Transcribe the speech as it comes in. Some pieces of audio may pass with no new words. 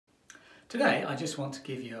Today I just want to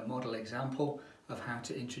give you a model example of how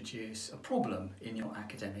to introduce a problem in your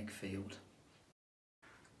academic field.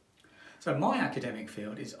 So my academic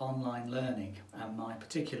field is online learning, and my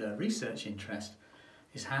particular research interest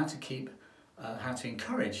is how to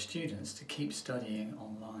encourage students to keep studying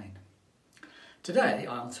online. Today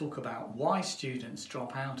I'll talk about why students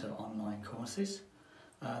drop out of online courses,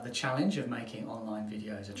 the challenge of making online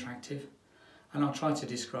videos attractive, and I'll try to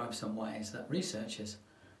describe some ways that researchers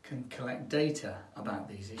can collect data about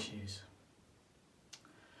these issues.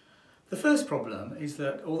 The first problem is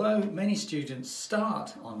that although many students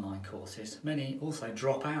start online courses, many also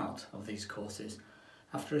drop out of these courses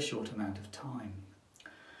after a short amount of time.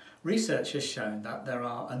 Research has shown that there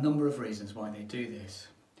are a number of reasons why they do this.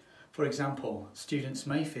 For example, students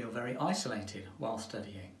may feel very isolated while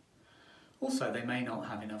studying. Also, they may not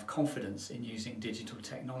have enough confidence in using digital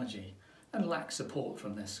technology and lack support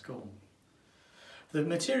from their school. The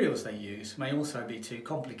materials they use may also be too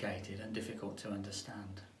complicated and difficult to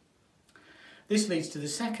understand. This leads to the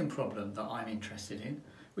second problem that I'm interested in,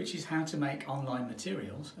 which is how to make online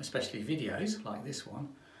materials, especially videos like this one,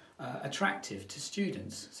 attractive to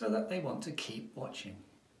students so that they want to keep watching.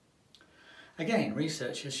 Again,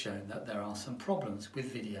 research has shown that there are some problems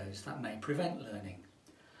with videos that may prevent learning.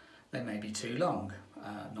 They may be too long,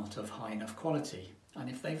 not of high enough quality, and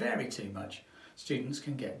if they vary too much, students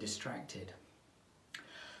can get distracted.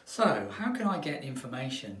 So, how can I get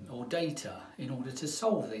information or data in order to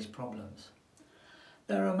solve these problems?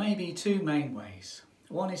 There are maybe two main ways.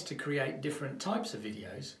 One is to create different types of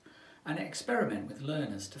videos and experiment with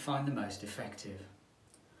learners to find the most effective.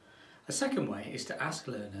 A second way is to ask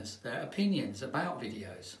learners their opinions about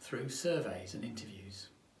videos through surveys and interviews.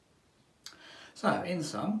 So, in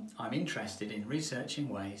sum, I'm interested in researching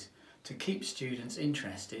ways to keep students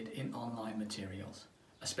interested in online materials,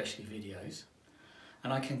 especially videos,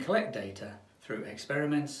 and I can collect data through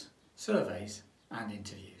experiments, surveys and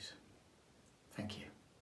interviews.